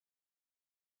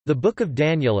The Book of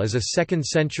Daniel is a 2nd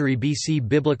century BC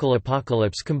biblical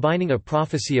apocalypse combining a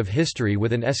prophecy of history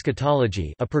with an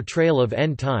eschatology, a portrayal of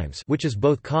end times, which is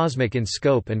both cosmic in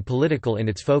scope and political in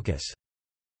its focus.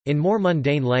 In more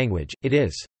mundane language, it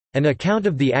is an account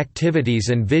of the activities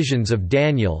and visions of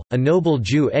Daniel, a noble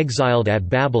Jew exiled at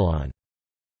Babylon.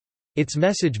 Its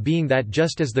message being that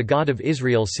just as the God of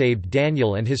Israel saved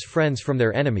Daniel and his friends from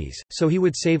their enemies, so he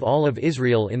would save all of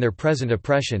Israel in their present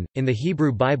oppression. In the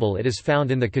Hebrew Bible it is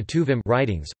found in the Ketuvim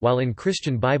writings, while in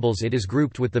Christian Bibles it is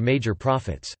grouped with the major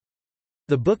prophets.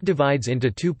 The book divides into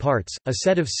 2 parts, a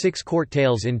set of 6 court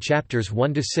tales in chapters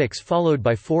 1 to 6 followed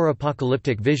by 4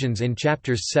 apocalyptic visions in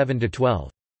chapters 7 to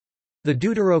 12. The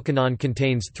Deuterocanon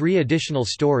contains 3 additional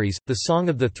stories, the Song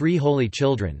of the Three Holy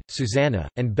Children, Susanna,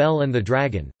 and Bel and the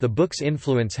Dragon. The book's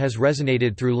influence has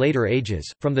resonated through later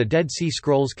ages, from the Dead Sea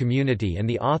Scrolls community and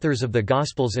the authors of the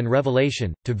Gospels and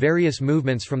Revelation, to various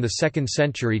movements from the 2nd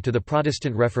century to the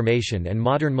Protestant Reformation and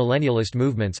modern millennialist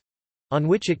movements, on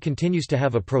which it continues to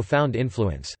have a profound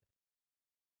influence.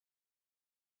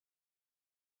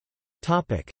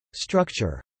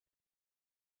 Structure.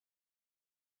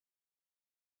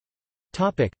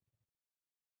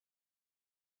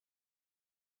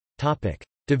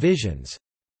 Divisions.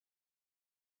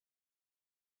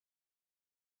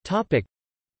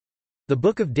 The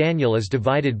Book of Daniel is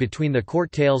divided between the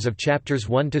court tales of chapters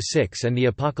 1 to 6 and the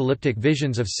apocalyptic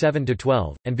visions of 7 to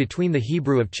 12, and between the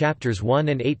Hebrew of chapters 1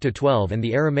 and 8 to 12 and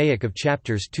the Aramaic of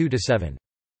chapters 2 to 7.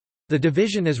 The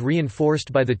division is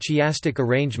reinforced by the chiastic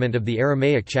arrangement of the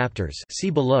Aramaic chapters, see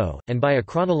below, and by a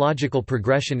chronological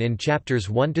progression in chapters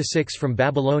 1 to 6 from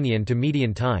Babylonian to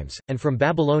Median times, and from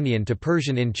Babylonian to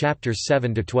Persian in chapters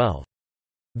 7 to 12.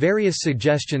 Various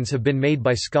suggestions have been made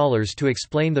by scholars to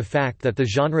explain the fact that the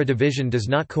genre division does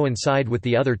not coincide with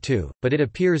the other 2, but it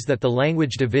appears that the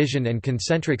language division and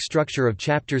concentric structure of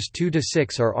chapters 2 to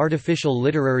 6 are artificial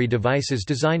literary devices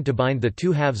designed to bind the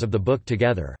 2 halves of the book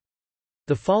together.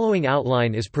 The following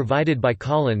outline is provided by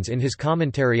Collins in his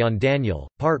commentary on Daniel,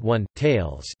 Part 1,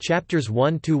 Tales, chapters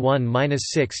 1 to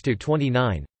 1-6 to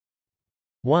 29.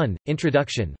 1.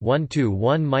 Introduction 1 to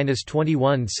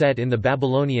 1-21 set in the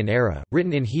Babylonian era,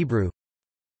 written in Hebrew.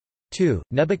 2.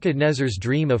 Nebuchadnezzar's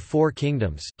Dream of 4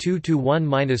 Kingdoms 2 to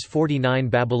 1-49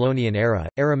 Babylonian era,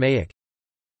 Aramaic.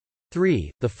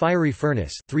 3. The Fiery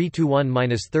Furnace 3 to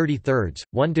 1-33,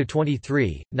 1 to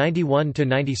 23, 91 to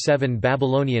 97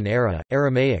 Babylonian era,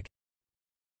 Aramaic.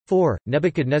 4.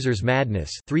 Nebuchadnezzar's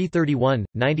Madness 331,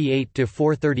 98 to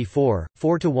 434,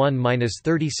 4 to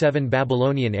 1-37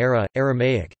 Babylonian era,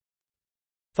 Aramaic.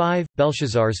 5.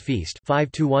 Belshazzar's Feast 5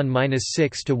 to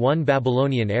 1-6 to 1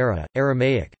 Babylonian era,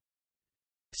 Aramaic.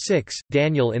 6.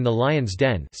 Daniel in the Lion's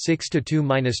Den 6 to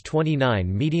 2-29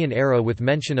 Median era with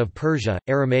mention of Persia,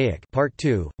 Aramaic. Part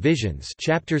 2, Visions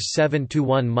chapters 7 to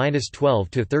 1-12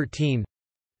 to 13.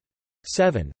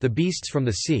 7. The Beasts from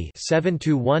the Sea 7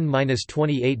 to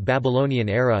 1-28 Babylonian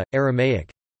era,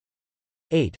 Aramaic.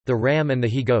 8. The Ram and the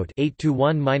He-Goat 8 to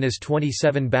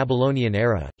 1-27 Babylonian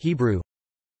era, Hebrew.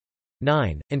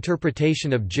 9.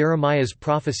 Interpretation of Jeremiah's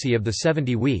prophecy of the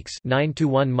 70 weeks 9 to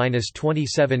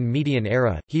 1-27 Median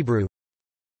era, Hebrew.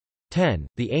 10.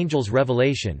 The Angel's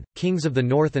Revelation, Kings of the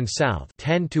North and South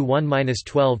 10 to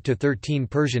 1-12 to 13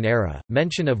 Persian era,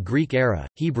 mention of Greek era,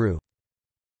 Hebrew.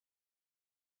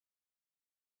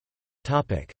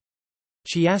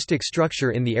 Chiastic structure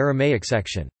in the Aramaic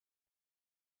section.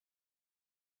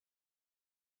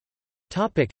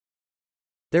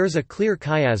 There is a clear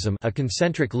chiasm, a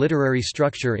concentric literary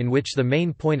structure in which the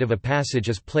main point of a passage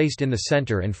is placed in the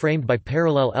center and framed by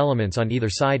parallel elements on either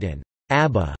side in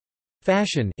Abba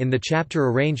fashion in the chapter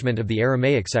arrangement of the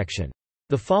Aramaic section.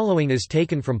 The following is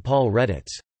taken from Paul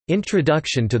Reddit's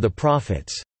Introduction to the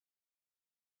Prophets.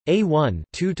 A1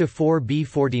 2-4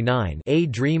 B49 A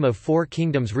Dream of 4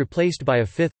 Kingdoms replaced by a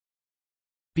fifth.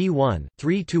 B1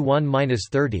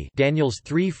 3-1-30 Daniel's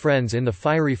 3 friends in the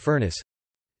fiery furnace.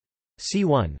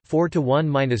 C1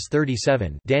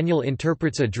 4-1-37 Daniel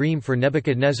interprets a dream for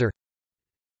Nebuchadnezzar.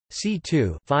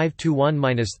 C2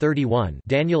 5-1-31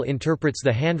 Daniel interprets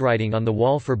the handwriting on the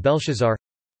wall for Belshazzar.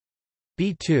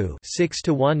 B2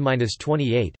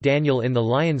 6-1-28 Daniel in the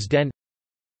Lion's Den.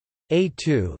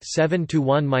 A2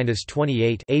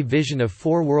 7-1-28 A Vision of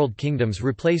 4 World Kingdoms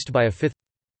replaced by a fifth.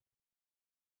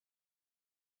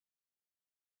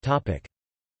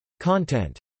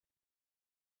 Content.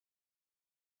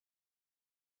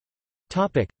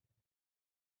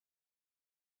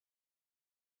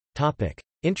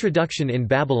 Introduction in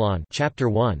Babylon, Chapter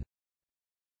 1.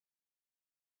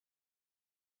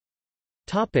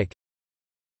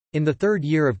 In the third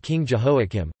year of King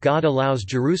Jehoiakim, God allows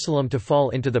Jerusalem to fall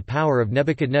into the power of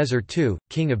Nebuchadnezzar II,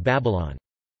 king of Babylon.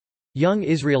 Young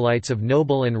Israelites of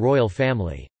noble and royal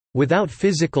family, without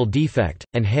physical defect,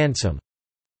 and handsome,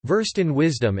 versed in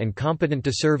wisdom and competent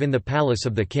to serve in the palace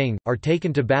of the king, are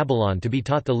taken to Babylon to be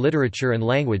taught the literature and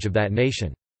language of that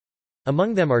nation.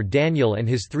 Among them are Daniel and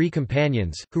his 3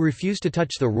 companions, who refuse to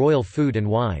touch the royal food and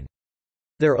wine.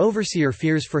 Their overseer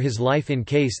fears for his life in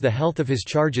case the health of his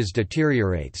charges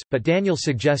deteriorates, but Daniel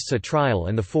suggests a trial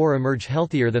and the 4 emerge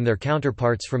healthier than their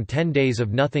counterparts from 10 days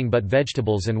of nothing but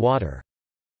vegetables and water.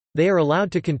 They are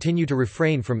allowed to continue to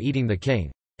refrain from eating the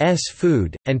king's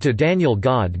food, and to Daniel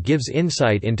God gives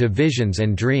insight into visions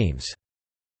and dreams.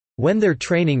 When their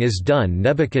training is done,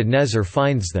 Nebuchadnezzar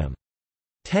finds them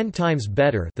 10 times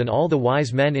better than all the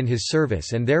wise men in his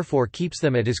service and therefore keeps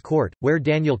them at his court, where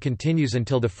Daniel continues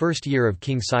until the first year of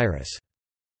King Cyrus.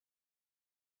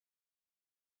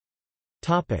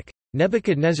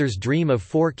 Nebuchadnezzar's Dream of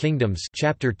 4 Kingdoms,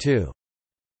 Chapter 2.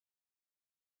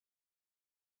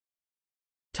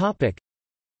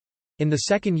 In the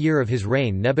second year of his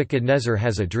reign, Nebuchadnezzar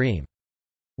has a dream.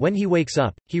 When he wakes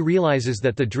up, he realizes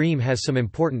that the dream has some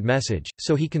important message,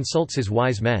 so he consults his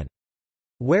wise men.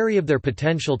 Wary of their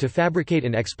potential to fabricate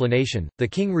an explanation, the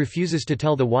king refuses to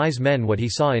tell the wise men what he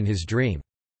saw in his dream.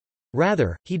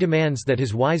 Rather, he demands that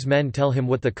his wise men tell him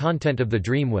what the content of the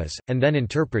dream was, and then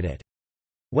interpret it.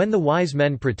 When the wise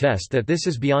men protest that this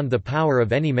is beyond the power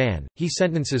of any man, he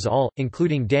sentences all,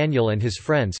 including Daniel and his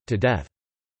friends, to death.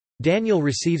 Daniel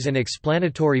receives an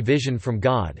explanatory vision from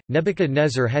God.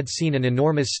 Nebuchadnezzar had seen an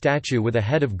enormous statue with a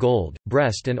head of gold,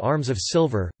 breast and arms of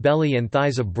silver, belly and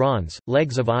thighs of bronze,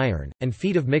 legs of iron, and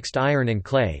feet of mixed iron and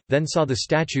clay, then saw the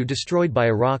statue destroyed by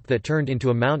a rock that turned into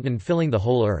a mountain filling the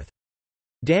whole earth.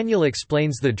 Daniel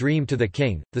explains the dream to the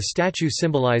king. The statue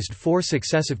symbolized 4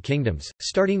 successive kingdoms,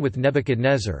 starting with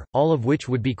Nebuchadnezzar, all of which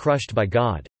would be crushed by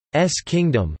God's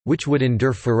kingdom, which would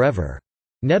endure forever.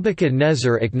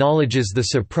 Nebuchadnezzar acknowledges the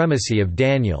supremacy of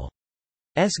Daniel's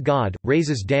God,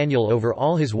 raises Daniel over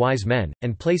all his wise men,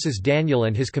 and places Daniel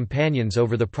and his companions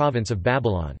over the province of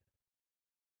Babylon.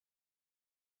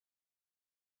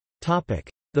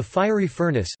 The fiery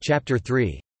furnace, Chapter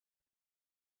 3.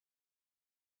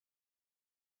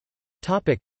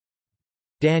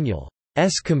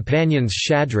 Daniel's companions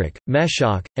Shadrach,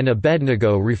 Meshach, and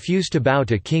Abednego refuse to bow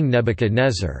to King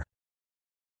Nebuchadnezzar's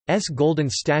golden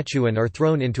statue and are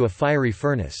thrown into a fiery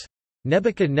furnace.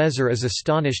 Nebuchadnezzar is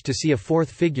astonished to see a 4th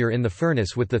figure in the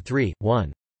furnace with the 3,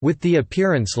 one with the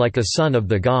appearance like a son of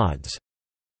the gods.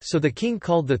 So the king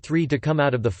called the 3 to come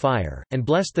out of the fire, and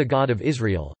blessed the God of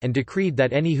Israel, and decreed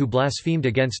that any who blasphemed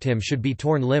against him should be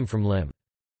torn limb from limb.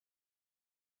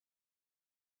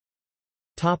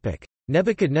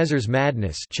 Nebuchadnezzar's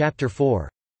madness, Chapter 4.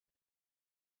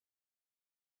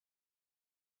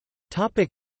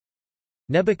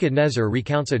 Nebuchadnezzar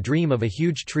recounts a dream of a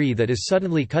huge tree that is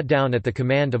suddenly cut down at the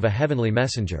command of a heavenly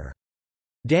messenger.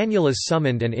 Daniel is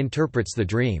summoned and interprets the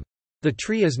dream. The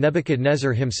tree is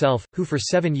Nebuchadnezzar himself, who for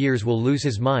 7 years will lose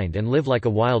his mind and live like a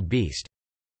wild beast.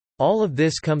 All of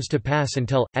this comes to pass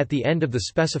until, at the end of the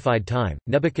specified time,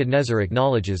 Nebuchadnezzar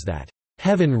acknowledges that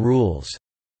heaven rules,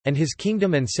 and his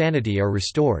kingdom and sanity are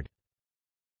restored.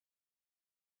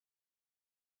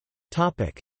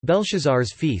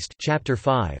 Belshazzar's feast, Chapter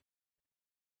 5.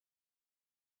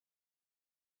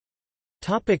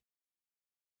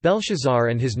 Belshazzar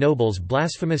and his nobles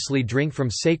blasphemously drink from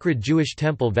sacred Jewish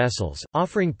temple vessels,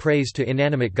 offering praise to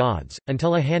inanimate gods,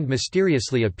 until a hand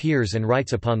mysteriously appears and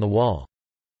writes upon the wall.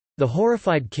 The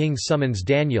horrified king summons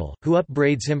Daniel, who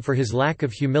upbraids him for his lack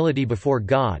of humility before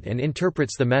God and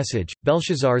interprets the message.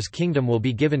 Belshazzar's kingdom will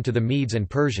be given to the Medes and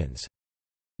Persians.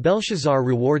 Belshazzar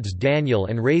rewards Daniel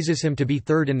and raises him to be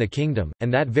 3rd in the kingdom,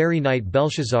 and that very night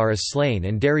Belshazzar is slain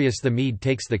and Darius the Mede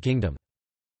takes the kingdom.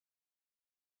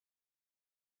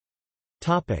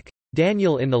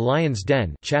 Daniel in the lion's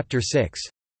den, Chapter 6.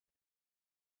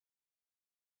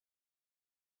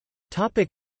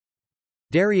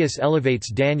 Darius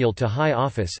elevates Daniel to high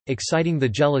office, exciting the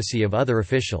jealousy of other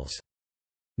officials.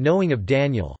 Knowing of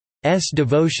Daniel's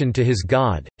devotion to his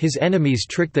God, his enemies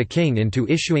trick the king into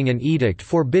issuing an edict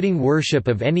forbidding worship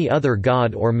of any other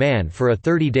god or man for a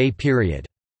 30-day period.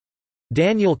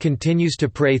 Daniel continues to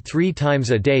pray 3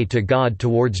 times a day to God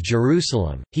towards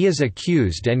Jerusalem. He is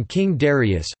accused and King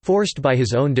Darius, forced by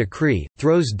his own decree,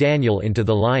 throws Daniel into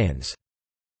the lions'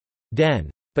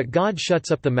 den. But God shuts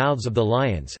up the mouths of the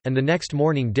lions, and the next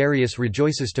morning Darius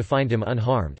rejoices to find him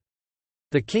unharmed.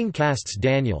 The king casts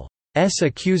Daniel's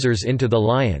accusers into the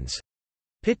lions'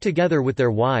 pit together with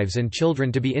their wives and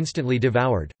children to be instantly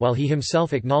devoured, while he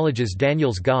himself acknowledges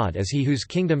Daniel's God as he whose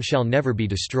kingdom shall never be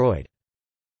destroyed.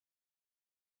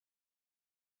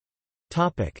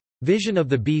 Vision of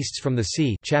the beasts from the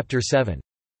sea, chapter 7.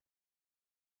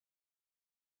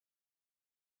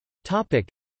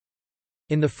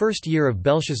 In the first year of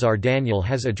Belshazzar, Daniel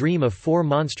has a dream of 4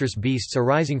 monstrous beasts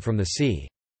arising from the sea.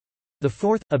 The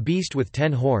fourth, a beast with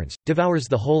 10 horns, devours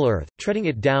the whole earth, treading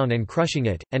it down and crushing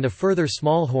it, and a further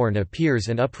small horn appears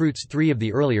and uproots 3 of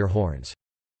the earlier horns.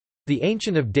 The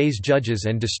Ancient of Days judges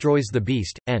and destroys the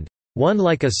beast, and one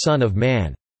like a son of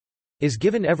man is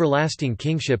given everlasting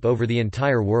kingship over the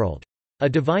entire world. A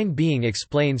divine being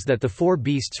explains that the 4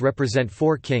 beasts represent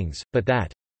 4 kings, but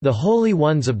that the holy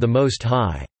ones of the Most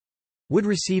High would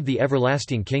receive the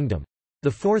everlasting kingdom.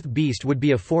 The fourth beast would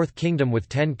be a fourth kingdom with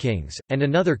 10 kings, and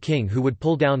another king who would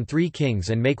pull down 3 kings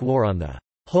and make war on the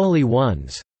holy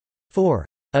ones for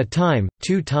a time,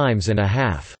 2 times and a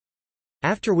half,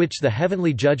 after which the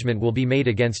heavenly judgment will be made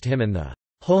against him and the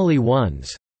holy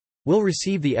ones will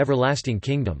receive the everlasting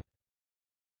kingdom.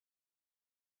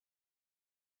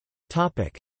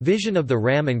 Vision of the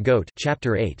ram and goat,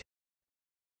 chapter 8.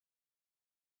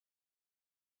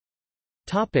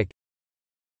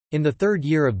 In the 3rd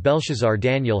year of Belshazzar,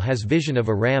 Daniel has vision of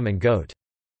a ram and goat.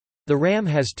 The ram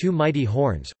has 2 mighty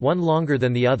horns, one longer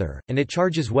than the other, and it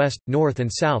charges west, north and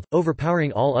south,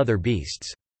 overpowering all other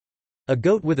beasts. A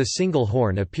goat with a single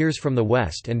horn appears from the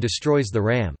west and destroys the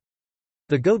ram.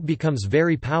 The goat becomes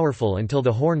very powerful until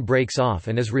the horn breaks off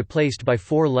and is replaced by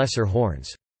 4 lesser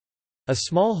horns. A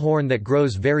small horn that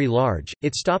grows very large,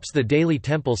 it stops the daily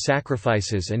temple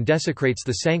sacrifices and desecrates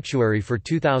the sanctuary for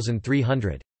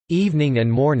 2,300 evening and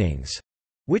mornings,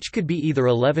 which could be either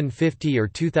 1150 or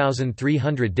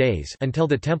 2,300 days until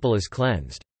the temple is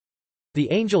cleansed.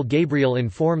 The angel Gabriel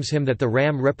informs him that the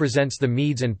ram represents the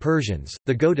Medes and Persians,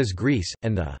 the goat is Greece,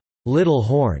 and the little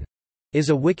horn is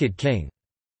a wicked king.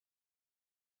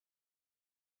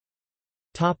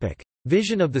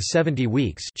 Vision of the 70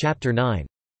 weeks, chapter 9.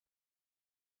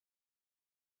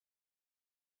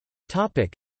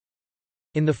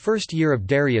 In the first year of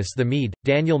Darius the Mede,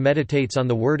 Daniel meditates on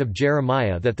the word of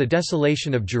Jeremiah that the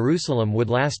desolation of Jerusalem would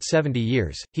last 70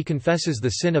 years. He confesses the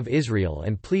sin of Israel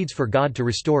and pleads for God to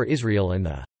restore Israel in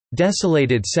the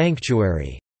desolated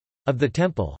sanctuary of the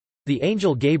temple. The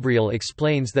angel Gabriel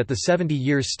explains that the 70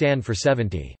 years stand for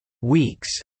 70 weeks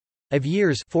of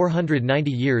years, 490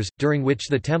 years, during which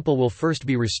the temple will first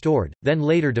be restored, then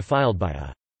later defiled by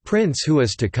a prince who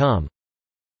is to come,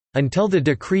 until the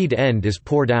decreed end is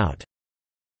poured out.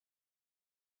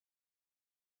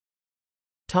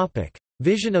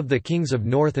 Vision of the kings of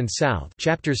North and South,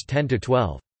 chapters 10 to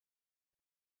 12.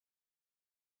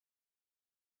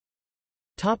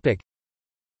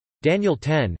 Daniel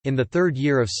 10. In the 3rd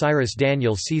year of Cyrus,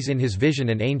 Daniel sees in his vision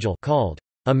an angel called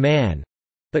a man,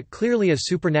 but clearly a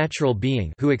supernatural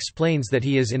being, who explains that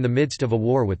he is in the midst of a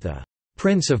war with the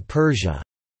prince of Persia,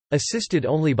 assisted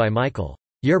only by Michael.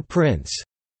 Your prince,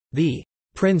 the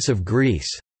prince of Greece,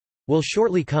 will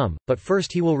shortly come, but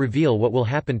first he will reveal what will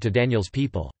happen to Daniel's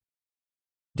people.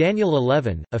 Daniel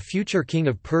 11. A future king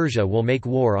of Persia will make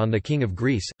war on the king of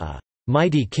Greece. A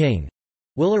mighty king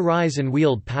will arise and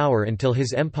wield power until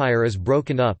his empire is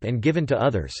broken up and given to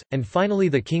others, and finally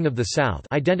the king of the south,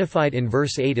 identified in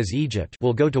verse 8 as Egypt,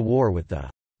 will go to war with the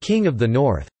king of the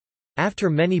north. After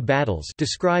many battles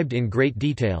described in great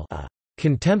detail, a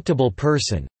contemptible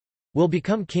person will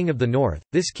become king of the north.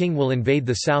 This king will invade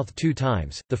the south 2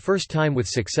 times, the first time with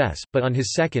success, but on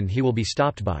his second he will be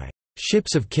stopped by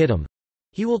ships of Kittim.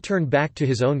 He will turn back to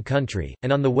his own country,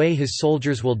 and on the way his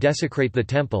soldiers will desecrate the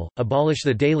temple, abolish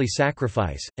the daily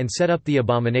sacrifice, and set up the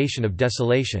abomination of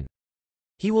desolation.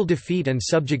 He will defeat and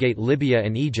subjugate Libya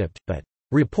and Egypt, but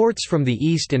reports from the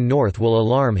east and north will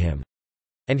alarm him,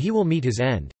 and he will meet his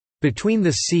end between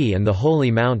the sea and the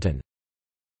holy mountain.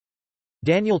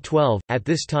 Daniel 12. At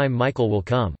this time Michael will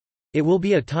come. It will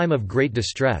be a time of great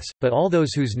distress, but all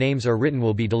those whose names are written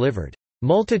will be delivered.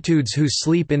 Multitudes who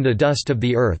sleep in the dust of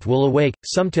the earth will awake,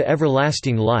 some to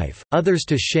everlasting life, others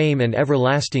to shame and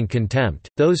everlasting contempt.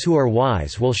 Those who are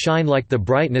wise will shine like the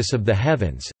brightness of the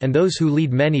heavens, and those who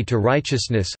lead many to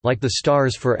righteousness, like the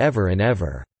stars forever and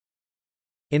ever.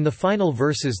 In the final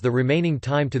verses the remaining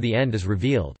time to the end is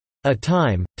revealed. A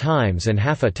time, times and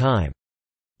half a time.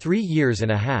 3 years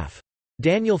and a half.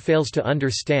 Daniel fails to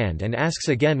understand and asks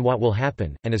again what will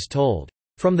happen, and is told,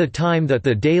 "From the time that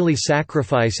the daily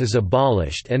sacrifice is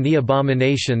abolished and the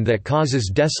abomination that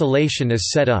causes desolation is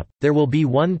set up, there will be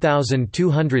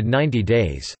 1,290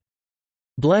 days.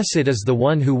 Blessed is the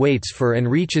one who waits for and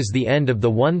reaches the end of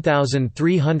the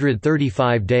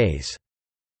 1,335 days."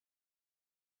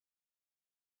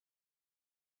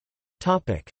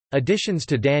 Additions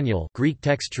to Daniel, Greek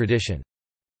text tradition.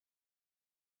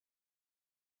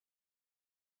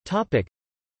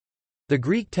 The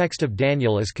Greek text of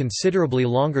Daniel is considerably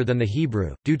longer than the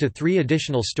Hebrew, due to 3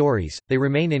 additional stories. They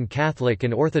remain in Catholic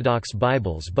and Orthodox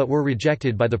Bibles but were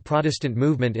rejected by the Protestant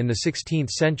movement in the 16th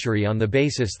century on the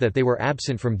basis that they were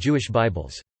absent from Jewish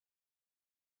Bibles.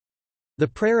 The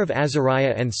Prayer of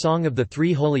Azariah and Song of the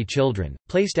Three Holy Children,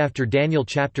 placed after Daniel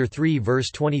chapter 3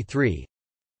 verse 23.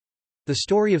 The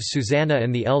story of Susanna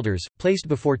and the Elders, placed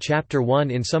before chapter 1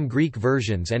 in some Greek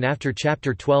versions and after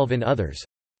chapter 12 in others.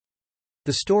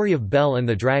 The story of Bel and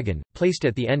the dragon, placed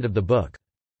at the end of the book.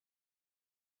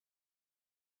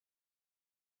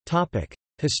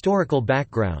 Historical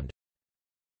background.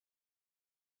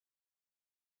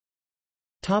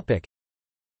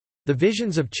 The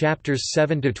visions of chapters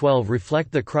 7–12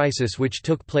 reflect the crisis which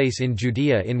took place in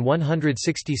Judea in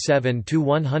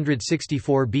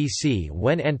 167–164 BC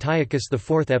when Antiochus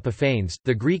IV Epiphanes,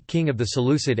 the Greek king of the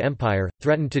Seleucid Empire,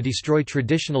 threatened to destroy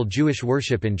traditional Jewish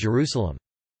worship in Jerusalem.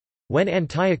 When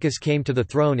Antiochus came to the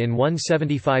throne in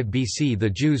 175 BC, the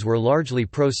Jews were largely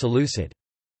pro-Seleucid.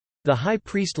 The high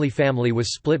priestly family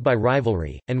was split by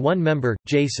rivalry, and one member,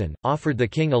 Jason, offered the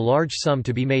king a large sum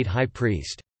to be made high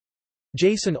priest.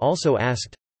 Jason also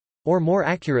asked—or more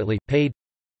accurately,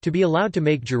 paid—to be allowed to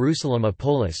make Jerusalem a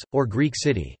polis, or Greek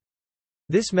city.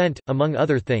 This meant, among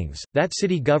other things, that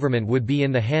city government would be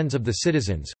in the hands of the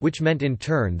citizens, which meant in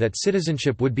turn that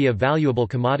citizenship would be a valuable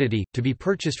commodity, to be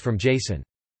purchased from Jason.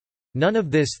 None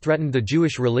of this threatened the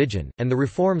Jewish religion, and the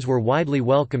reforms were widely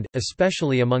welcomed,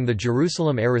 especially among the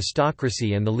Jerusalem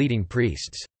aristocracy and the leading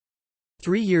priests.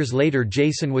 3 years later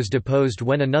Jason was deposed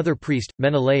when another priest,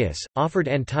 Menelaus, offered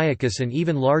Antiochus an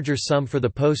even larger sum for the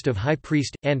post of high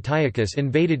priest. Antiochus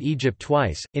invaded Egypt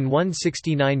twice, in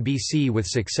 169 BC with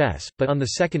success, but on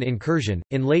the second incursion,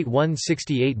 in late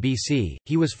 168 BC,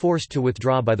 he was forced to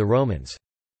withdraw by the Romans.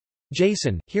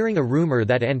 Jason, hearing a rumor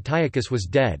that Antiochus was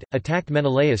dead, attacked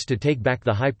Menelaus to take back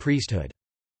the high priesthood.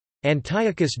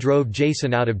 Antiochus drove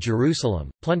Jason out of Jerusalem,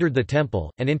 plundered the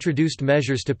temple, and introduced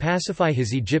measures to pacify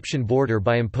his Egyptian border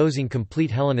by imposing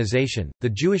complete Hellenization. The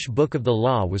Jewish Book of the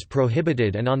Law was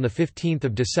prohibited, and on 15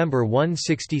 December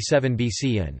 167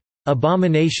 BC an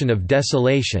abomination of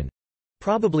desolation,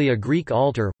 probably a Greek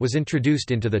altar, was introduced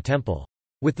into the temple.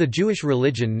 With the Jewish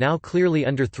religion now clearly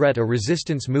under threat, a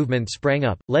resistance movement sprang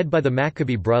up, led by the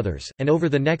Maccabee brothers, and over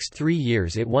the next 3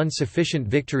 years it won sufficient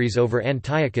victories over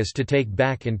Antiochus to take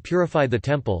back and purify the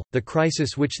temple. The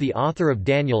crisis which the author of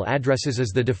Daniel addresses as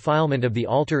the defilement of the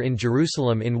altar in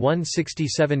Jerusalem in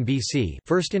 167 BC,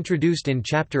 first introduced in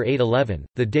chapter 8:11.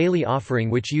 The daily offering,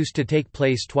 which used to take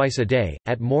place twice a day,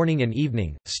 at morning and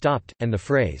evening, stopped, and the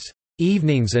phrase,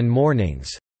 "evenings and mornings,"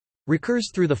 recurs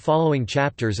through the following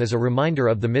chapters as a reminder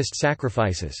of the missed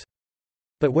sacrifices.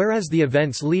 But whereas the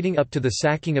events leading up to the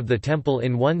sacking of the temple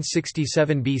in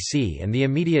 167 BC and the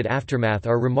immediate aftermath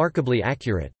are remarkably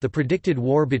accurate, the predicted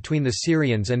war between the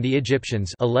Syrians and the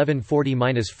Egyptians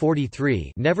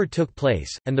 1140–43 never took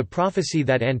place, and the prophecy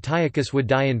that Antiochus would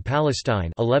die in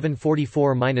Palestine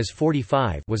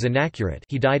 1144–45 was inaccurate.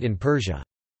 He died in Persia.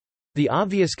 The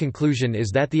obvious conclusion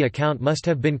is that the account must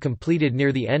have been completed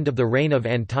near the end of the reign of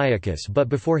Antiochus but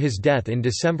before his death in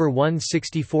December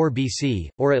 164 BC,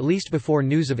 or at least before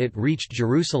news of it reached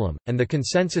Jerusalem, and the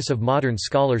consensus of modern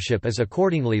scholarship is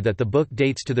accordingly that the book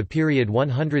dates to the period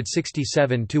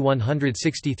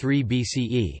 167–163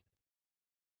 BCE.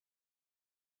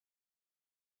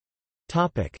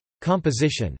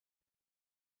 Composition.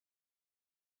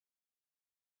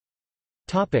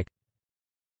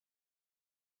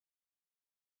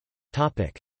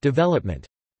 Development.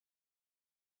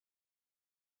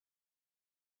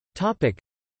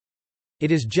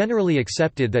 It is generally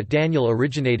accepted that Daniel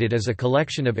originated as a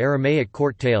collection of Aramaic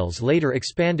court tales later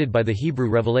expanded by the Hebrew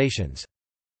revelations.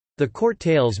 The court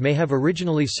tales may have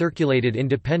originally circulated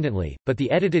independently, but the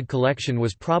edited collection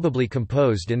was probably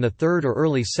composed in the 3rd or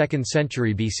early 2nd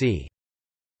century BC.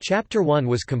 Chapter 1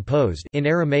 was composed in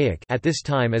Aramaic at this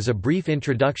time as a brief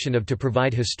introduction to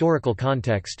provide historical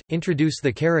context, introduce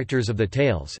the characters of the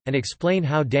tales, and explain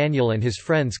how Daniel and his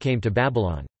friends came to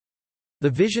Babylon. The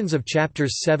visions of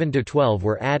chapters 7–12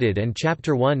 were added and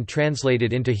chapter 1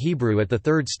 translated into Hebrew at the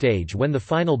 3rd stage when the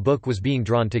final book was being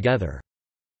drawn together.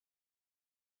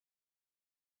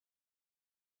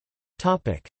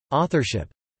 Authorship.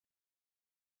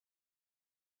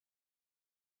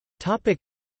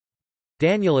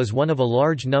 Daniel is one of a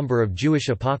large number of Jewish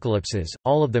apocalypses,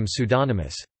 all of them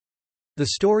pseudonymous.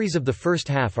 The stories of the first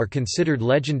half are considered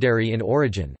legendary in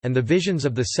origin, and the visions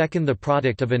of the second the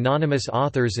product of anonymous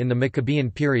authors in the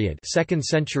Maccabean period 2nd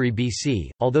century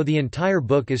BC. Although the entire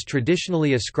book is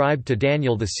traditionally ascribed to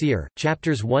Daniel the seer,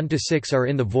 chapters 1 to 6 are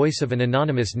in the voice of an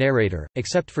anonymous narrator,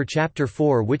 except for chapter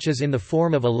 4 which is in the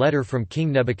form of a letter from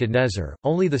King Nebuchadnezzar.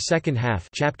 Only the second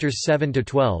half, chapters 7 to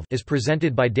 12, is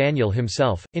presented by Daniel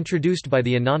himself, introduced by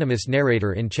the anonymous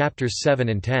narrator in chapters 7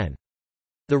 and 10.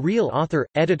 The real author,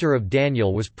 editor of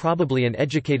Daniel was probably an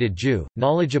educated Jew,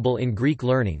 knowledgeable in Greek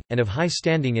learning, and of high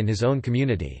standing in his own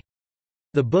community.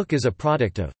 The book is a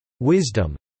product of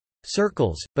wisdom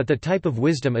circles, but the type of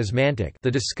wisdom is mantic,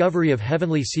 the discovery of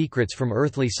heavenly secrets from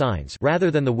earthly signs, rather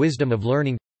than the wisdom of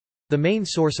learning. The main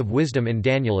source of wisdom in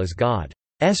Daniel is God's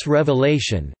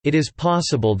revelation. It is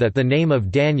possible that the name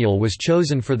of Daniel was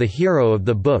chosen for the hero of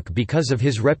the book because of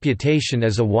his reputation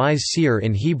as a wise seer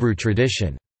in Hebrew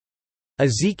tradition.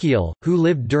 Ezekiel, who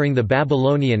lived during the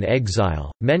Babylonian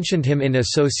exile, mentioned him in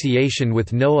association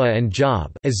with Noah and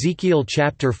Job, Ezekiel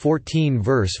chapter 14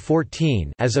 verse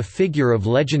 14, as a figure of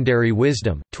legendary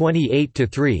wisdom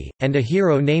 28-3, and a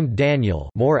hero named Daniel,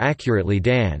 more accurately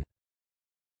Dan.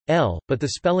 But the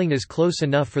spelling is close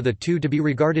enough for the two to be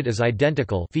regarded as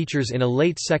identical. Features in a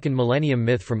late 2nd millennium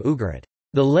myth from Ugarit.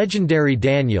 The legendary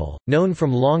Daniel, known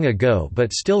from long ago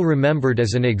but still remembered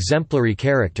as an exemplary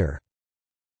character,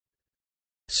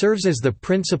 serves as the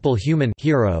principal human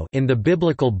hero in the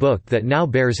biblical book that now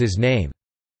bears his name.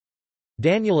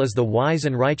 Daniel is the wise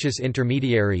and righteous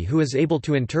intermediary who is able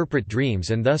to interpret dreams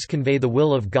and thus convey the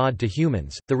will of God to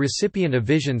humans, the recipient of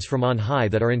visions from on high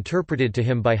that are interpreted to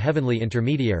him by heavenly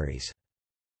intermediaries.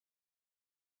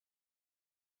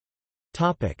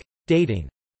 Dating.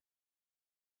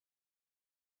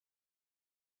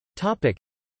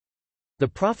 The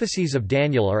prophecies of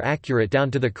Daniel are accurate down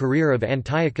to the career of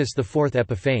Antiochus IV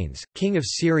Epiphanes, king of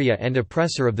Syria and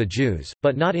oppressor of the Jews,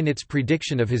 but not in its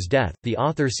prediction of his death. The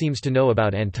author seems to know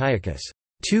about Antiochus'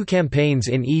 two campaigns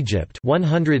in Egypt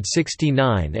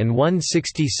 169 and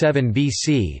 167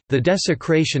 BC, the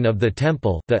desecration of the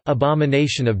Temple, the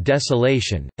abomination of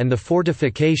desolation, and the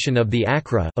fortification of the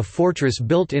Acra, a fortress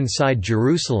built inside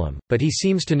Jerusalem, but he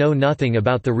seems to know nothing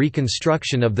about the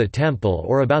reconstruction of the Temple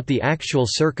or about the actual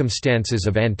circumstances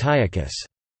of Antiochus'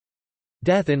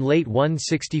 death in late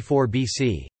 164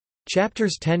 BC.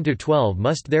 Chapters 10–12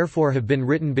 must therefore have been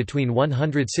written between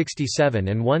 167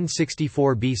 and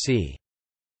 164 BC.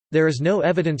 There is no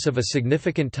evidence of a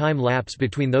significant time lapse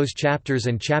between those chapters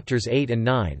and chapters 8 and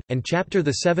 9, and chapter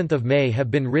 7 May have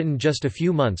been written just a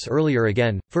few months earlier.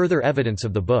 Again, further evidence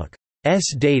of the book's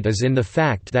date is in the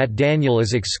fact that Daniel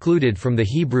is excluded from the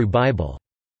Hebrew Bible's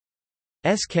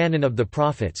canon of the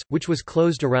prophets, which was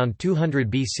closed around 200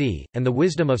 BC, and the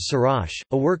Wisdom of Sirach,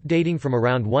 a work dating from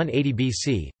around 180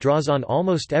 BC, draws on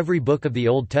almost every book of the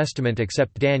Old Testament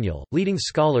except Daniel, leading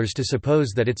scholars to suppose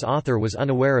that its author was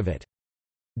unaware of it.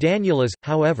 Daniel is,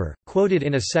 however, quoted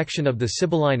in a section of the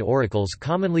Sibylline oracles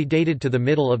commonly dated to the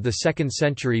middle of the 2nd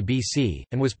century BC,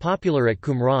 and was popular at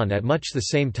Qumran at much the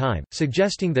same time,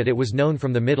 suggesting that it was known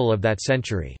from the middle of that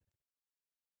century.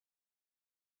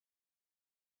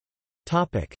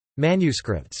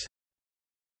 Manuscripts.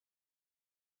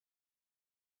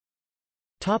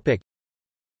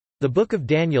 The Book of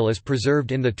Daniel is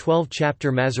preserved in the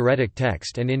 12-chapter Masoretic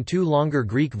text and in two longer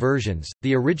Greek versions,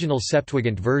 the original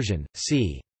Septuagint version,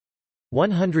 c.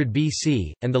 100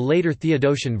 BC, and the later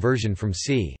Theodosian version from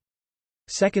c.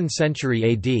 2nd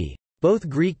century AD. Both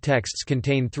Greek texts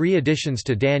contain three additions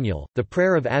to Daniel: the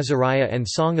Prayer of Azariah and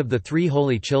Song of the Three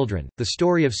Holy Children, the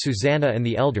story of Susanna and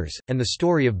the Elders, and the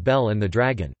story of Bel and the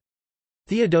Dragon.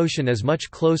 Theodosian is much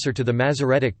closer to the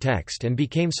Masoretic text and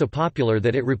became so popular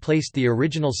that it replaced the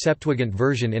original Septuagint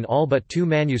version in all but two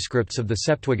manuscripts of the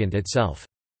Septuagint itself.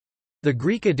 The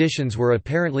Greek editions were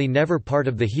apparently never part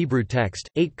of the Hebrew text.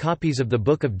 8 copies of the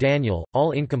Book of Daniel,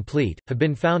 all incomplete, have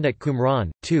been found at Qumran,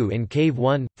 2 in Cave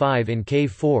 1, 5 in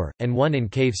Cave 4, and 1 in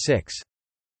Cave 6.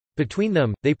 Between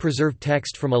them, they preserve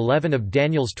text from 11 of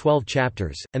Daniel's 12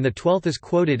 chapters, and the 12th is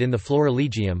quoted in the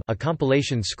Florilegium, a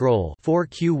compilation scroll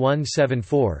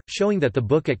 4Q174, showing that the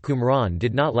book at Qumran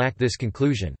did not lack this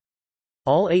conclusion.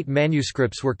 All 8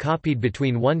 manuscripts were copied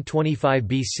between 125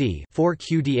 BC 4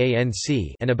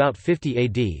 QDANC and about 50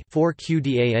 AD 4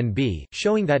 QDANB,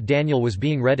 showing that Daniel was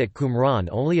being read at Qumran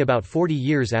only about 40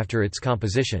 years after its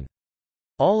composition.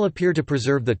 All appear to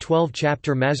preserve the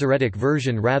 12-chapter Masoretic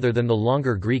version rather than the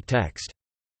longer Greek text.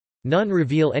 None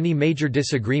reveal any major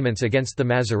disagreements against the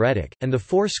Masoretic, and the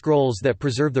 4 scrolls that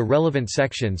preserve the relevant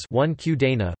sections 1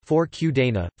 Q-Dana, 4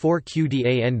 Q-Dana, 4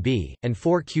 Qdanb, and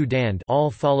 4 Q-Dand all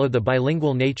follow the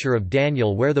bilingual nature of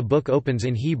Daniel, where the book opens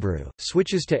in Hebrew,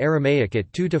 switches to Aramaic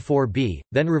at 2–4b,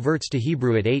 then reverts to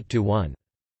Hebrew at 8–1.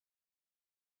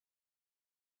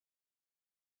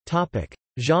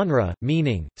 Genre,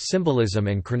 meaning, symbolism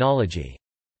and chronology.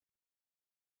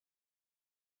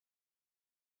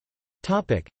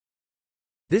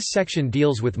 This section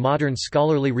deals with modern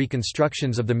scholarly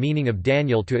reconstructions of the meaning of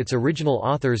Daniel to its original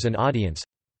authors and audience.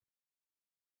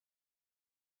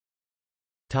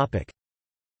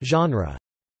 Genre.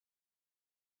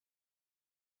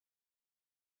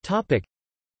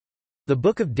 The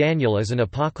Book of Daniel is an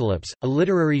apocalypse, a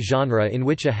literary genre in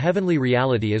which a heavenly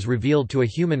reality is revealed to a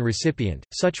human recipient.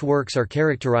 Such works are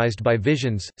characterized by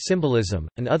visions, symbolism,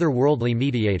 an otherworldly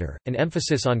mediator, an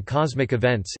emphasis on cosmic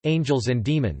events, angels and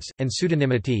demons, and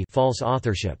pseudonymity, false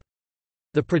authorship.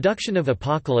 The production of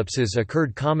apocalypses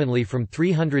occurred commonly from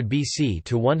 300 BC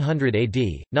to 100 AD,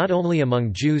 not only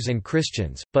among Jews and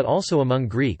Christians, but also among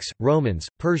Greeks, Romans,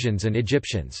 Persians and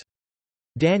Egyptians.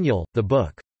 Daniel, the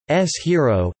book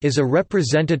hero, is a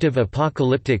representative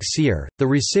apocalyptic seer, the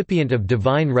recipient of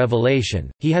divine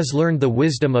revelation. He has learned the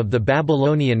wisdom of the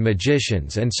Babylonian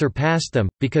magicians and surpassed them,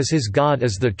 because his God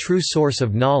is the true source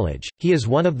of knowledge. He is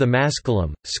one of the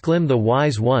Maskilim, Sklim, the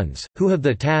wise ones, who have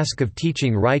the task of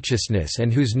teaching righteousness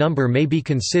and whose number may be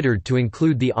considered to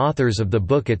include the authors of the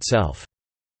book itself.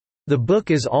 The book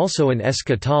is also an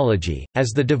eschatology, as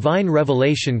the divine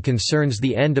revelation concerns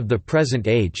the end of the present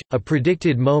age, a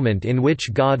predicted moment in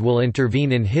which God will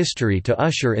intervene in history to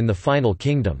usher in the final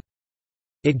kingdom.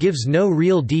 It gives no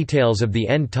real details of the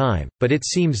end time, but it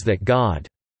seems that God's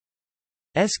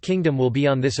kingdom will be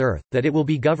on this earth, that it will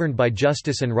be governed by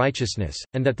justice and righteousness,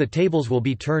 and that the tables will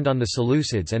be turned on the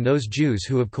Seleucids and those Jews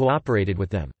who have cooperated with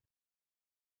them.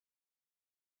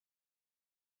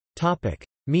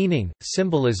 Meaning,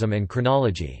 symbolism and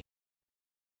chronology.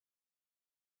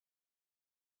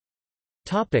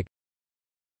 The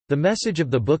message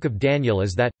of the Book of Daniel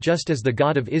is that, just as the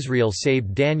God of Israel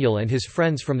saved Daniel and his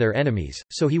friends from their enemies,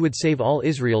 so he would save all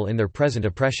Israel in their present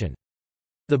oppression.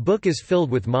 The book is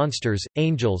filled with monsters,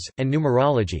 angels, and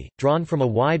numerology, drawn from a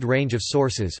wide range of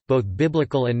sources, both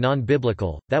biblical and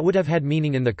non-biblical, that would have had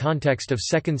meaning in the context of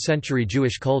 2nd-century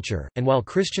Jewish culture, and while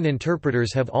Christian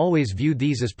interpreters have always viewed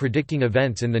these as predicting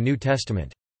events in the New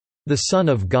Testament. The Son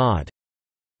of God,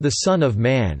 the Son of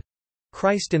Man,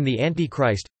 Christ and the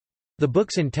Antichrist. The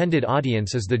book's intended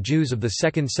audience is the Jews of the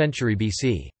 2nd century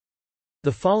BC.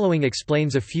 The following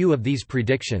explains a few of these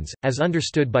predictions, as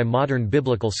understood by modern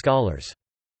biblical scholars.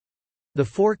 The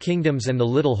 4 kingdoms and the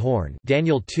little horn,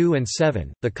 Daniel 2 and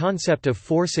 7. The concept of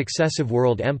 4 successive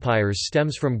world empires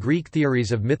stems from Greek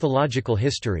theories of mythological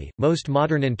history. Most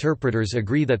modern interpreters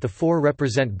agree that the 4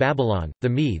 represent Babylon, the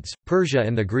Medes, Persia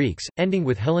and the Greeks, ending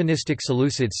with Hellenistic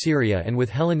Seleucid Syria and with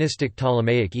Hellenistic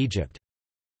Ptolemaic Egypt.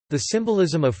 The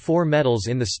symbolism of 4 metals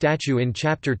in the statue in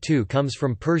chapter 2 comes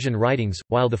from Persian writings,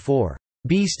 while the 4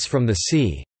 beasts from the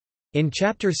sea in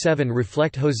chapter 7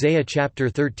 reflect Hosea chapter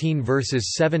 13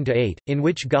 verses 7–8, in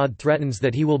which God threatens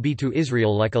that he will be to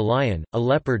Israel like a lion, a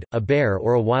leopard, a bear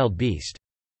or a wild beast.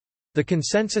 The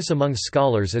consensus among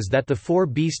scholars is that the 4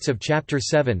 beasts of chapter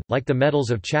 7, like the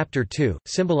metals of chapter 2,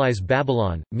 symbolize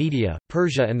Babylon, Media,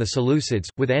 Persia and the Seleucids,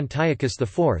 with Antiochus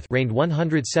IV reigned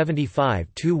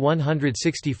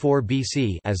 175–164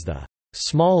 BC as the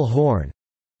small horn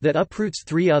that uproots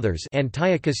 3 others.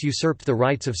 Antiochus usurped the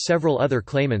rights of several other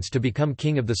claimants to become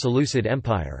king of the Seleucid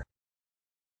Empire.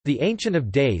 The Ancient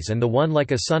of Days and the One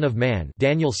like a Son of Man,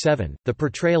 Daniel 7. The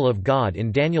portrayal of God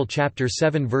in Daniel chapter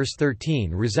 7 verse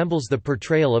 13 resembles the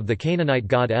portrayal of the Canaanite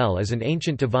god El as an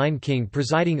ancient divine king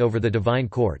presiding over the divine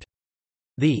court.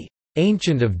 The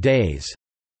Ancient of Days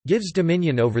gives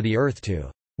dominion over the earth to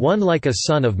one like a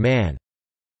Son of Man,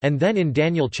 and then in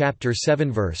Daniel chapter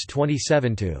 7 verse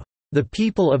 27 to the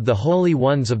people of the holy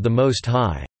ones of the Most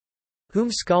High, whom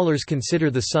scholars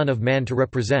consider the Son of Man to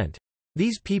represent.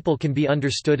 These people can be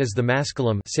understood as the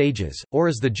Maskilim sages, or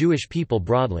as the Jewish people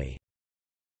broadly.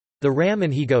 The ram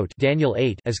and he-goat Daniel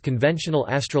 8 as conventional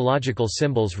astrological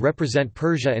symbols represent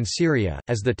Persia and Syria,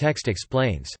 as the text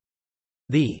explains.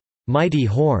 The mighty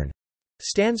horn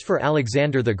stands for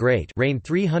Alexander the Great, reigned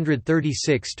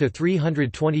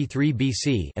 336–323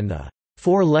 BC, and the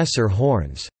 4 lesser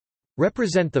horns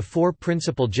represent the 4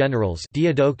 principal generals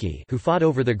Diadochi who fought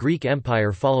over the Greek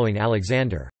Empire following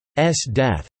Alexander's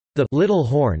death. The little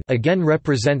horn again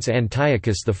represents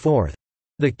Antiochus IV.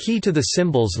 The key to the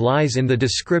symbols lies in the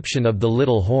description of the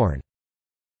little horn.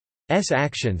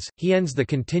 actions, he ends the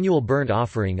continual burnt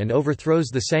offering and overthrows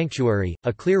the sanctuary,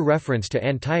 a clear reference to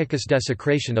Antiochus'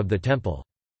 desecration of the temple.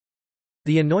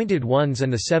 The Anointed Ones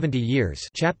and the 70 Years,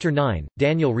 Chapter 9,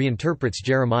 Daniel reinterprets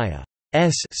Jeremiah's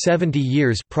 70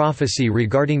 years prophecy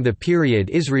regarding the period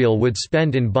Israel would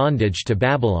spend in bondage to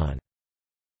Babylon.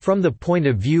 From the point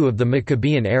of view of the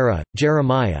Maccabean era,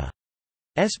 Jeremiah's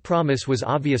promise was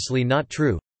obviously not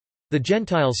true. The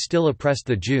Gentiles still oppressed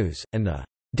the Jews, and the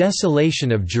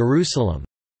desolation of Jerusalem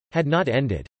had not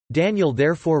ended. Daniel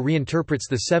therefore reinterprets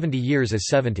the 70 years as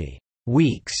 70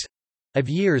 weeks of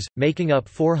years, making up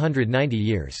 490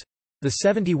 years. The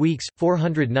 70 weeks,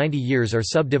 490 years are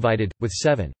subdivided, with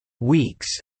 7 weeks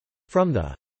from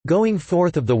the going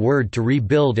forth of the word to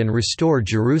rebuild and restore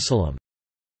Jerusalem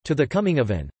to the coming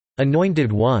of an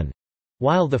anointed one,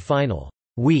 while the final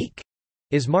week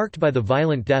is marked by the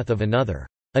violent death of another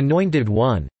anointed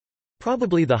one,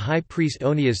 probably the high priest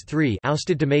Onias III,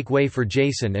 ousted to make way for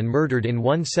Jason and murdered in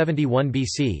 171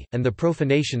 BC, and the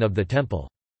profanation of the temple.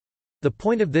 The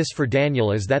point of this for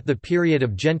Daniel is that the period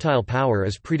of Gentile power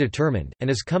is predetermined,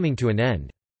 and is coming to an end.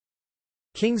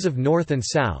 Kings of North and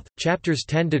South, chapters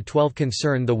 10–12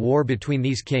 concern the war between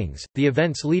these kings, the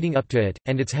events leading up to it,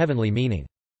 and its heavenly meaning.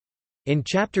 In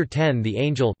chapter 10 the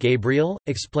angel Gabriel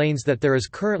explains that there is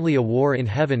currently a war in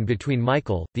heaven between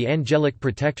Michael, the angelic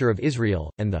protector of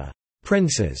Israel, and the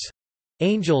princes,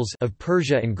 angels of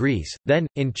Persia and Greece. Then,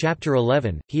 in chapter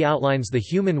 11, he outlines the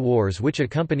human wars which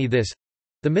accompany this.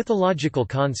 The mythological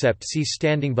concept sees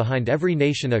standing behind every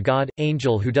nation a god,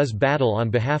 angel who does battle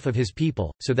on behalf of his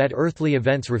people, so that earthly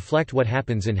events reflect what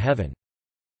happens in heaven.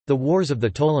 The wars of the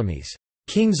Ptolemies,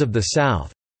 kings of the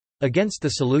south, against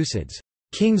the Seleucids,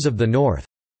 kings of the north,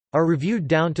 are reviewed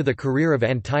down to the career of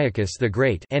Antiochus the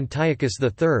Great, Antiochus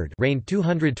III, reigned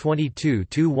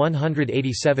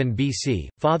 222–187 BC,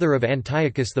 father of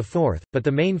Antiochus IV, but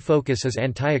the main focus is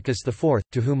Antiochus IV,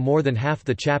 to whom more than half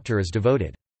the chapter is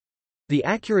devoted. The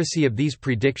accuracy of these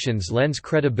predictions lends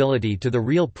credibility to the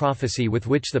real prophecy with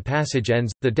which the passage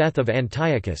ends, the death of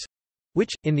Antiochus,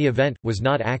 which, in the event, was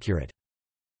not accurate.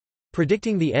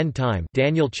 Predicting the end time,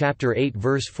 Daniel chapter 8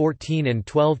 verse 14 and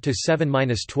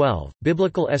 12–7–12.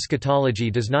 Biblical eschatology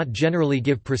does not generally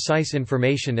give precise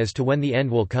information as to when the end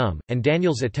will come, and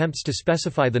Daniel's attempts to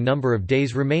specify the number of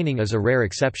days remaining is a rare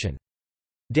exception.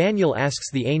 Daniel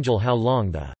asks the angel how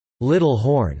long the little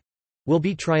horn will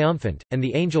be triumphant, and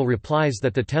the angel replies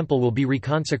that the temple will be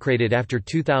reconsecrated after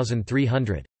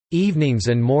 2,300 evenings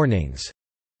and mornings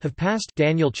have passed.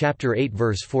 Daniel chapter 8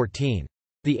 verse 14.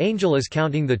 The angel is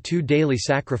counting the 2 daily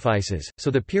sacrifices, so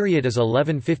the period is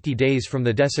 1150 days from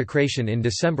the desecration in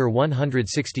December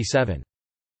 167.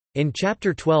 In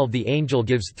chapter 12 the angel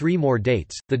gives 3 more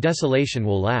dates. The desolation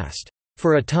will last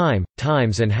for a time,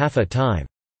 times and half a time,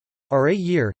 or a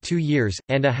year, 2 years,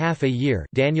 and a half a year.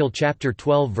 Daniel chapter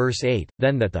 12 verse 8,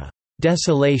 then that the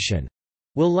desolation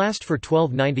will last for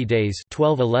 1290 days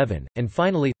 1211, and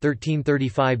finally,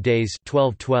 1335 days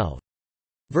 1212.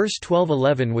 Verse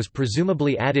 1211 was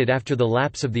presumably added after the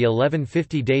lapse of the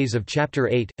 1150 days of chapter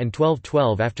 8, and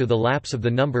 1212 after the lapse of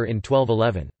the number in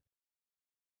 1211.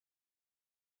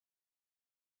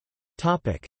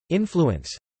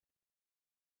 Influence.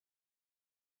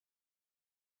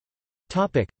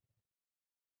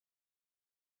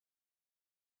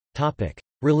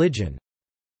 Religion.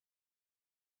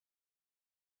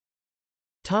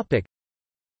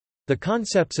 The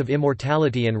concepts of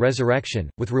immortality and resurrection,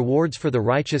 with rewards for the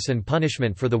righteous and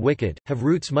punishment for the wicked, have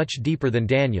roots much deeper than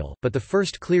Daniel, but the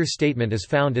first clear statement is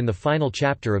found in the final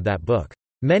chapter of that book.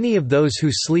 Many of those who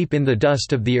sleep in the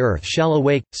dust of the earth shall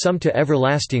awake, some to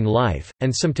everlasting life,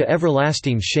 and some to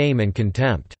everlasting shame and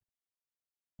contempt.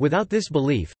 Without this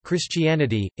belief,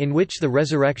 Christianity, in which the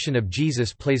resurrection of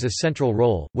Jesus plays a central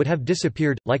role, would have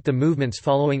disappeared. Like the movements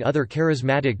following other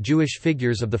charismatic Jewish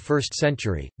figures of the 1st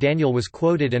century, Daniel was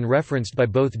quoted and referenced by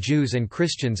both Jews and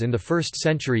Christians in the 1st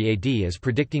century AD as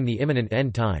predicting the imminent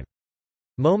end time.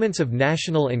 Moments of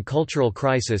national and cultural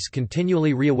crisis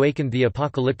continually reawakened the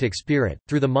apocalyptic spirit,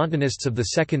 through the Montanists of the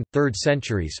 2nd, 3rd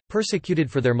centuries,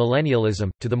 persecuted for their millennialism,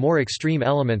 to the more extreme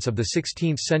elements of the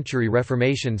 16th-century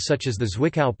Reformation such as the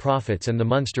Zwickau Prophets and the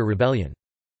Munster Rebellion.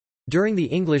 During the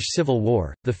English Civil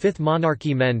War, the Fifth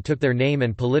Monarchy men took their name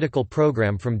and political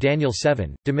programme from Daniel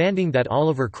 7, demanding that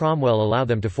Oliver Cromwell allow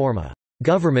them to form a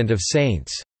 «government of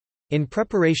saints» in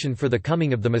preparation for the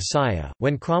coming of the Messiah.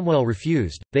 When Cromwell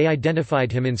refused, they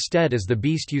identified him instead as the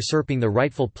beast usurping the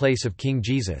rightful place of King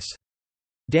Jesus.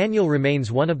 Daniel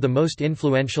remains one of the most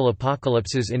influential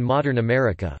apocalypses in modern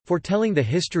America, foretelling the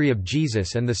history of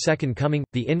Jesus and the Second Coming.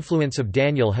 The influence of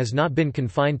Daniel has not been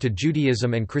confined to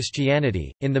Judaism and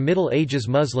Christianity. In the Middle Ages,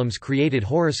 Muslims created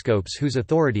horoscopes whose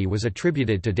authority was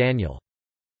attributed to Daniel.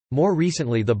 More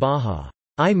recently, the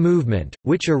Bahá'í movement,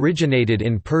 which originated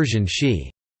in Persian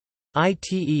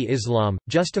Shi'ite Islam,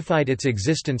 justified its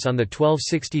existence on the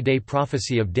 1260-day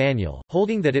prophecy of Daniel,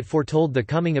 holding that it foretold the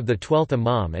coming of the 12th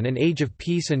Imam and an age of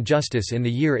peace and justice in the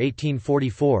year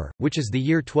 1844, which is the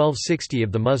year 1260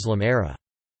 of the Muslim era.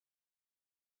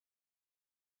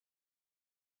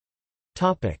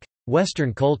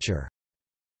 Western culture.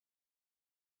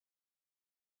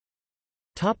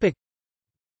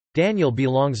 Daniel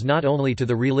belongs not only to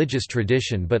the religious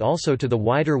tradition but also to the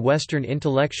wider Western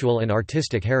intellectual and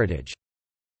artistic heritage.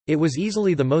 It was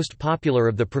easily the most popular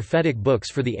of the prophetic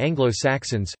books for the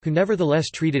Anglo-Saxons, who nevertheless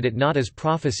treated it not as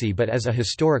prophecy but as a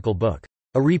historical book,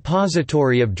 a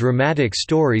repository of dramatic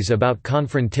stories about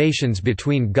confrontations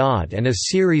between God and a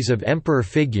series of emperor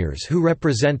figures who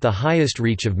represent the highest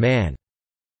reach of man.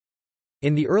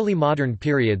 In the early modern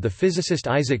period, the physicist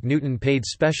Isaac Newton paid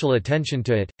special attention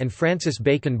to it, and Francis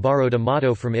Bacon borrowed a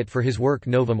motto from it for his work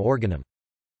Novum Organum.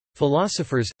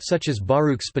 Philosophers, such as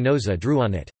Baruch Spinoza, drew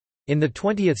on it. In the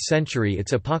 20th century,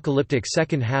 its apocalyptic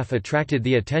second half attracted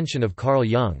the attention of Carl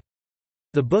Jung.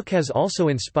 The book has also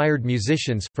inspired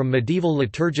musicians, from medieval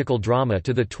liturgical drama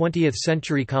to the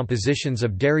 20th-century compositions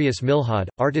of Darius Milhaud.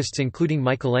 Artists including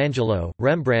Michelangelo,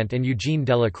 Rembrandt and Eugene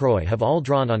Delacroix have all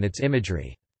drawn on its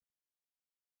imagery.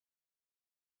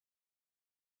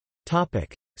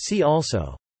 See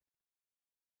also: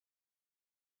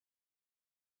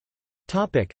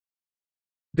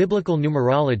 Biblical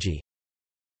numerology,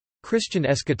 Christian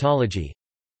eschatology,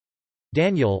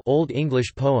 Daniel, Old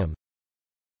English poem,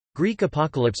 Greek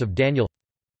Apocalypse of Daniel.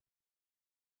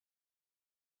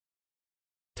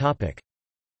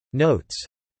 Notes.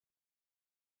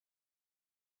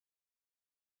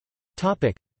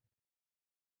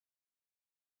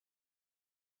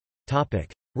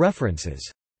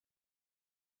 References.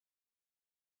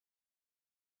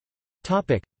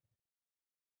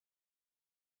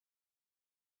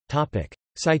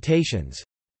 Citations.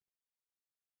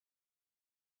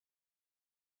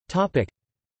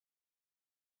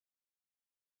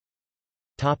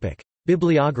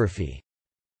 Bibliography.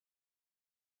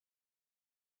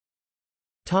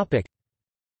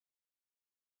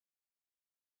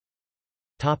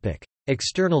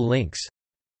 External links.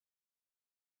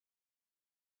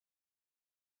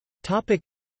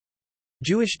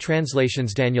 Jewish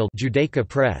translations. Daniel, Judaica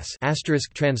Press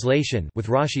 * translation with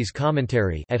Rashi's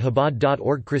commentary at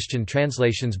Chabad.org. Christian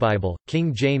translations. Bible,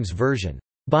 King James Version.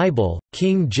 Bible,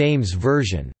 King James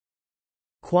Version.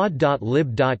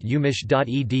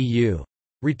 quad.lib.umish.edu.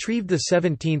 Retrieved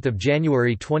 17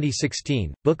 January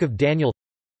 2016. Book of Daniel.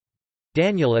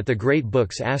 Daniel at the Great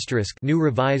Books * New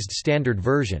Revised Standard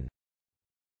Version.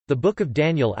 The Book of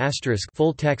Daniel *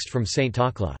 full text from St.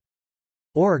 Takla.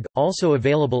 Org, also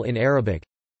available in Arabic.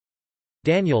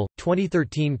 Daniel,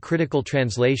 2013 critical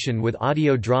translation with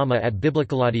audio drama at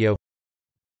Biblicalaudio.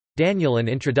 Daniel, an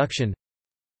introduction.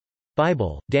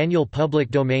 Bible, Daniel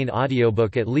public domain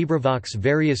audiobook at LibriVox.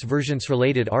 Various versions.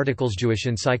 Related articles. Jewish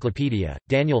Encyclopedia,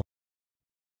 Daniel.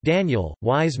 Daniel,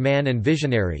 Wise Man and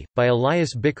Visionary, by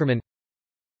Elias Bickerman.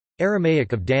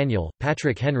 Aramaic of Daniel,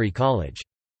 Patrick Henry College.